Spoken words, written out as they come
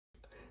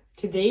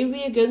Today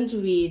we are going to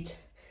read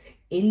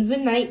In the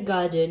Night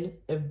Garden,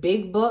 a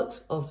big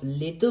box of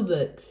little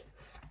books.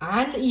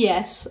 And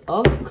yes,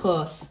 of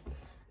course,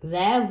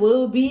 there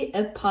will be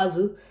a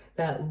puzzle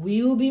that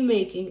we will be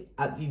making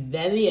at the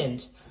very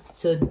end.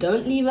 So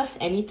don't leave us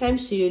anytime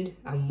soon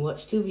and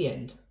watch till the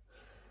end.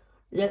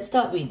 Let's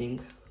start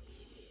reading.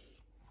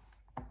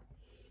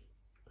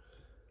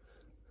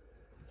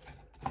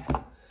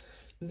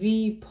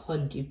 The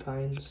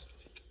Porcupines.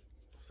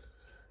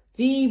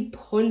 The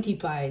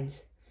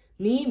Porcupines.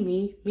 Me,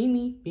 me, me,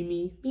 me, me,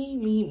 me, me,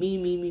 me, me,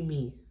 me, me,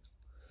 me.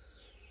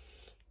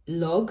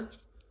 Log.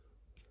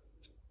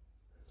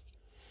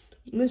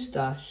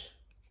 Moustache.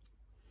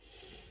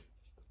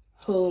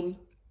 Home.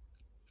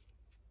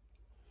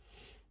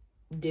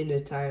 Dinner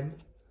time.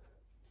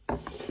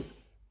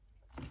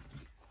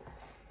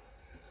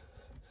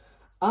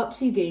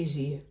 Upsy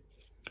daisy.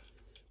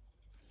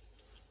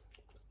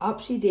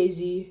 Upsy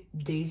daisy,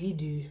 daisy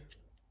do.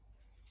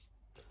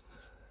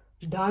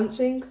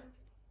 Dancing.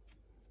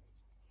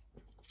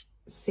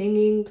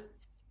 Singing.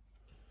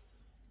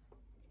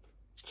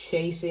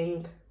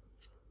 Chasing.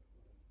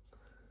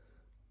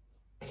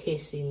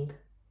 Kissing.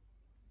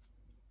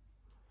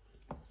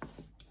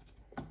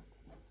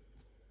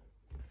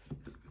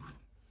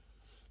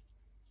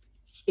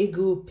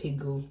 Iggle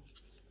piggle.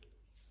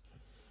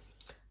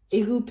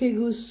 Iggle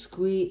piggle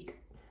squeak.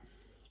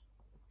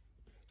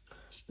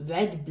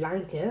 Red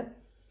blanket.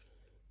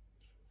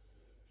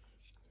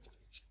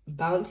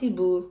 Bouncy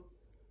ball.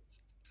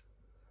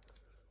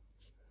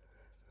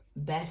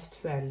 Best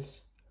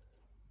friends.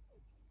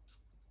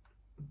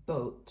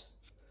 Boat.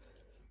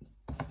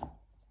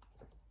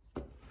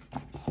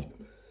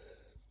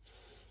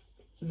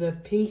 The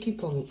Pinky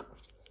Ponk.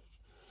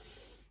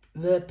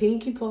 The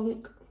Pinky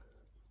Ponk.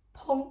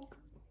 Ponk.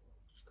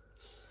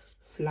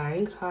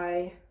 Flying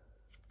high.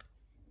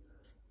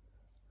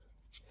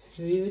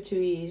 Through the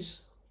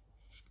trees.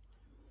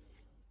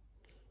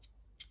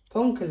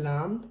 Ponk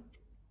alarm.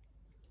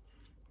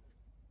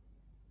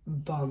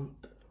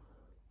 Bump.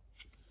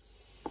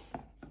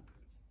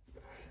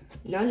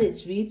 Now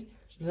let's read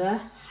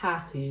The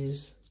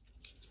Hahoos.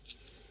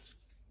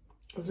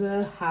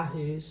 The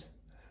Hahoos.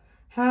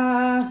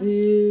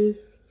 Hahoo.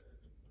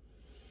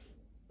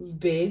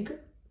 Big.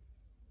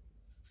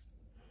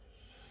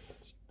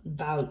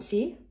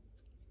 Bouncy.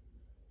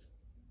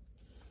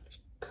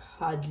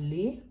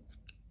 Cuddly.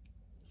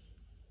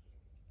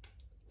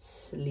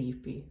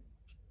 Sleepy.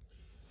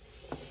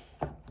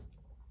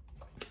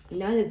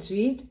 Now let's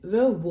read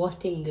The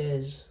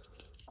Wattingers.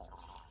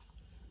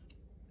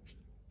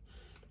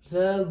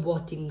 The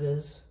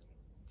Wattingers.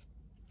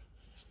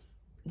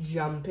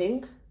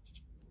 Jumping.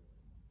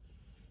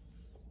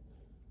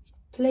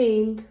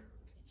 Playing.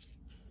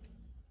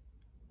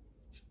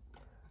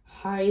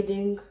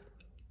 Hiding.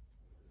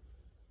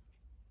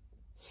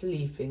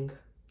 Sleeping.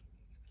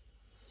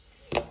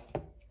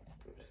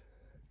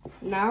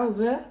 Now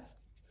the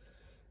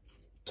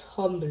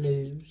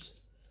Tombleboos.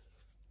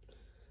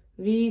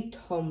 The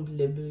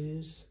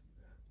Tombleboos.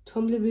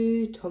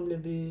 Tombleboo,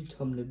 Tombleboo,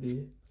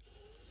 Tombleboo.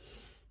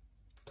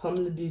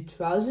 Tombleboo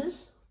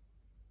trousers.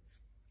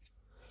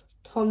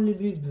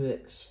 Tombleboo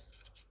bricks.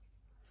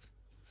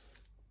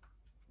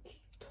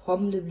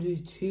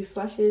 Tombleboo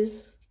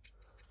toothbrushes.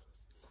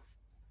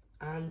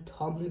 And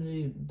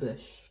Tombleboo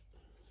bush.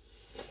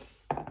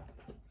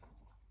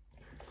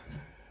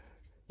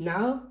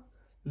 Now,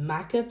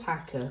 Macca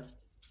Packa.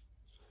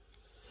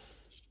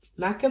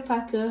 Macca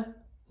Packa,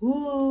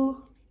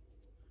 woo!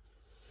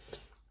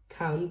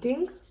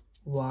 Counting,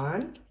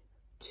 1,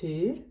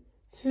 2,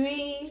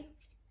 3.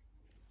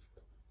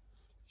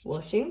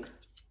 Washing,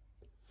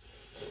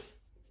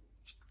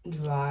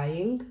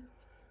 drying,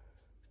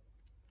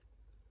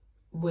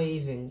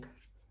 waving.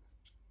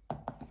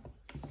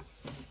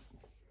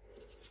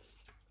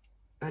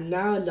 And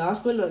now,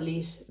 last but not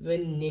least, the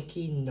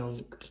Nicky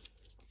Nonk.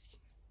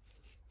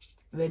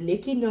 The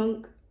Nicky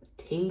Nonk,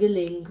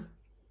 tingling,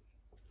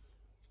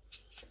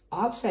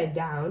 upside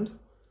down,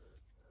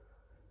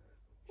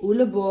 all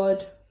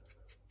aboard,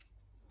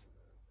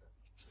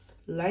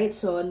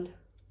 lights on,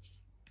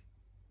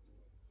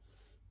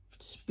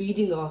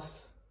 speeding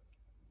off.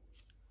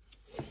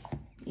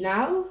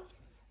 Now,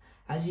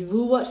 as you've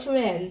all watched to the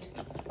end,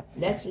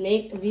 let's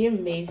make the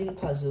amazing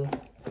puzzle.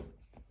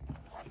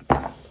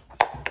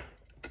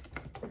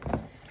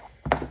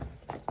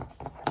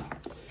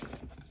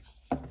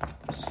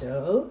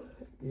 So,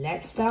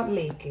 let's start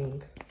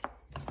making.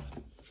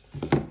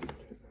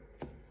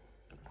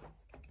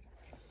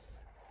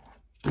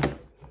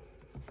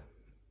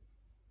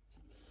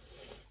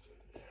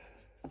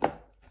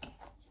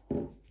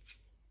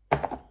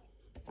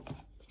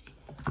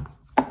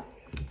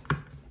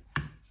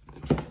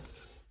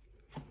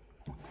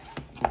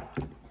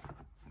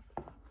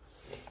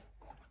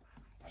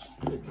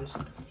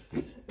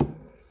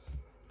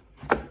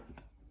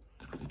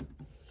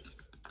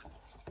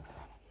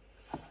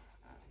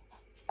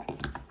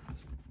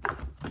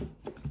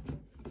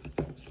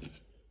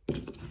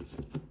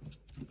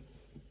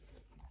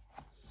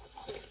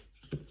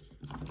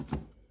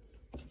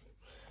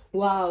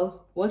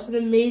 Wow, what an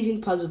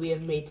amazing puzzle we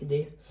have made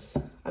today.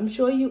 I'm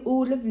sure you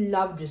all have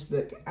loved this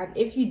book, and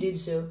if you did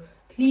so,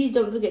 please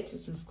don't forget to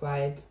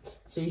subscribe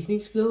so you can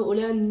explore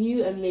all our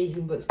new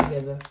amazing books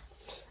together.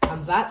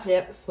 And that's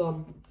it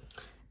from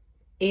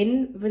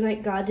In the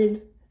Night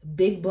Garden, a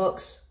big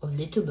box of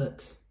little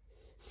books.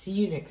 See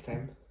you next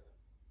time.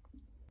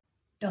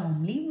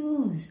 Tomly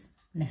Woos,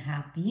 the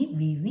happy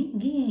weaving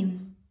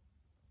game.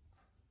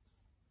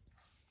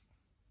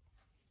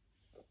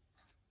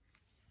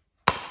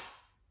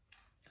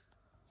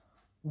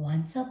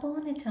 Once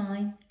upon a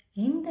time,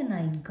 in the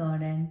night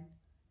garden,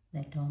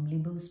 the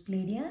Tomliboos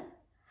played a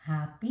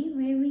happy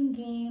weaving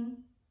game.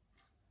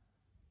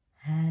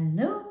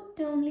 Hello,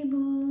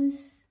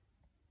 Tomliboos.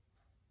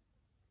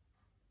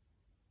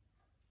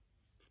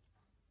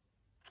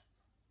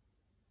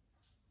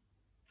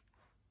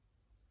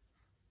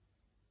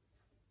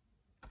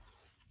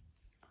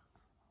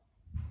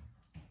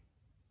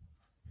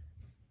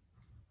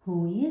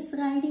 Who is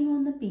riding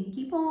on the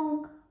Pinky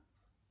Pong?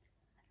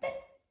 The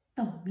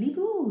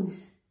Tomliboos.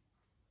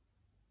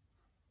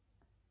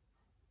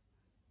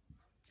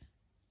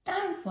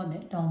 Time for the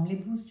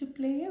Tomliboos to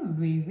play a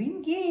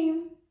weaving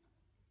game.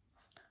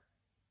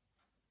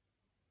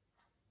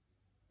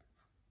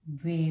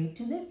 Wave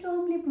to the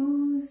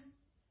Tomliboos.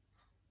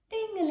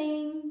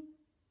 Tingling.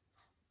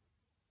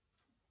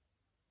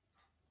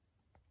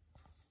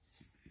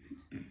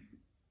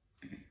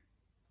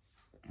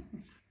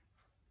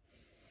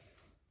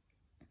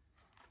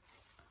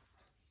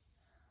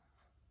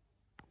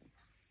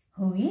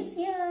 Who is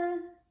here?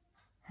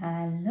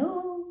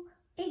 Hello,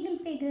 Eagle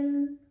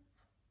Piggle.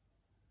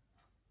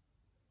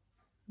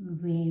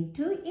 Wave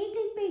to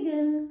Eagle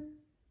Piggle.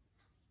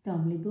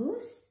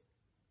 Tomliboos.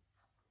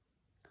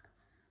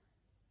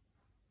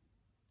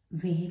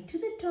 Wave to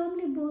the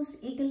Tomliboos,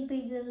 Eagle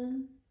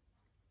Piggle.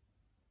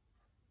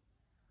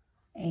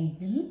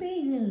 Eagle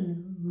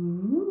Piggle.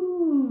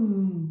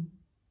 Ooh.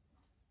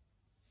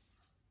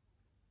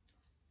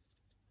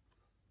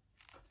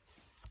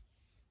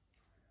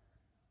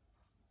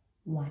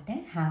 What a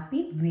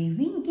happy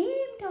waving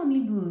game,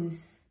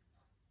 Tomliboos.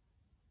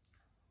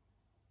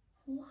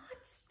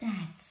 What's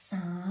that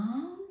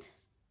sound?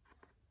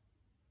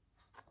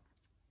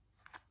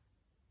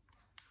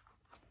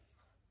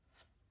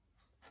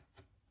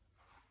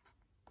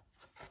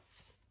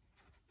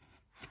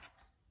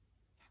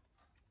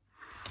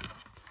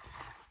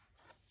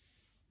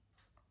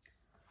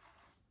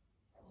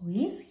 Who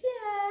is here?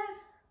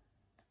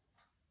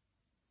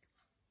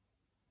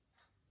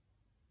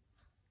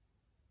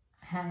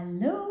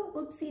 Hello,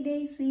 Oopsie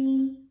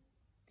Daisy.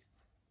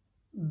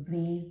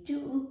 Wave to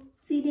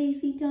Oopsie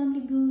Daisy,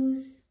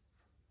 Tomliboos.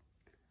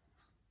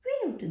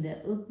 Wave to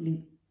the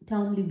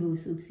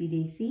Tomliboos, Oopsie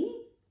Daisy.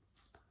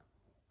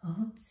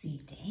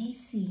 Oopsie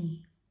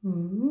Daisy.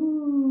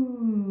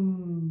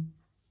 Ooh.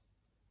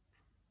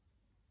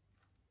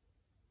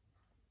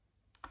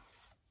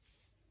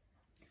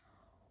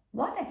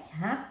 What a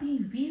happy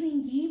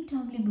waving game,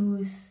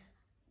 Tomliboos.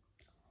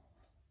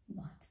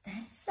 What's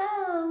that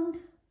sound?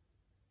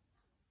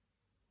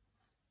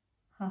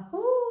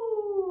 Ha-hoo!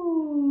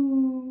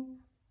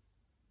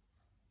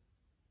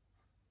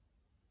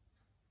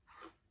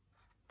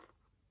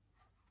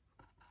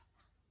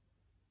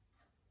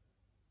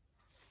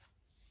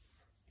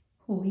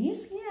 Who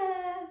is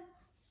here?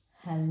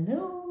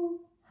 Hello,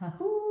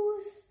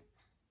 ha-hoos.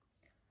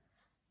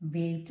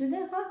 Wave to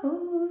the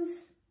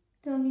ha-hoos,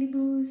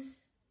 Tomliboos.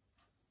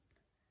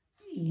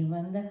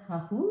 Even the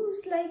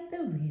ha-hoos like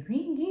the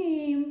waving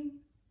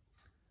game.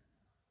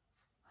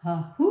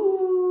 Ha-hoo!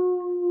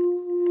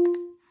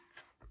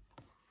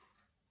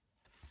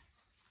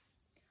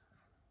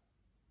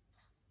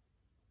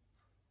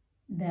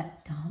 The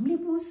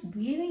Tomliboos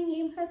waving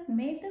game has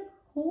made the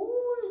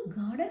whole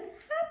garden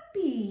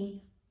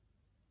happy.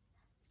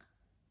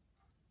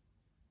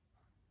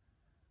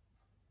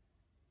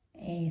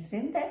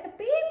 Isn't that a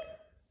peep?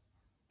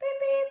 Peep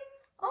peep,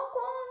 onk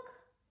onk.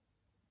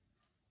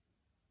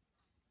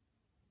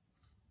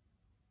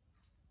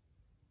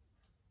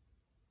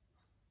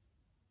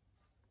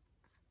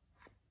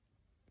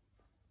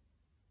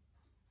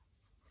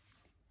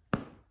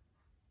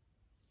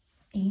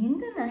 In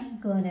the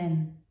night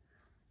garden,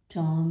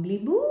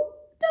 Tomliboo,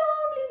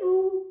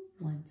 Tomliboo.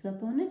 Once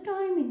upon a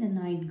time in the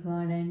night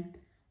garden,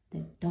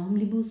 the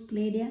Tomliboos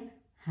played a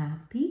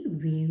happy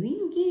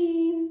waving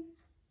game.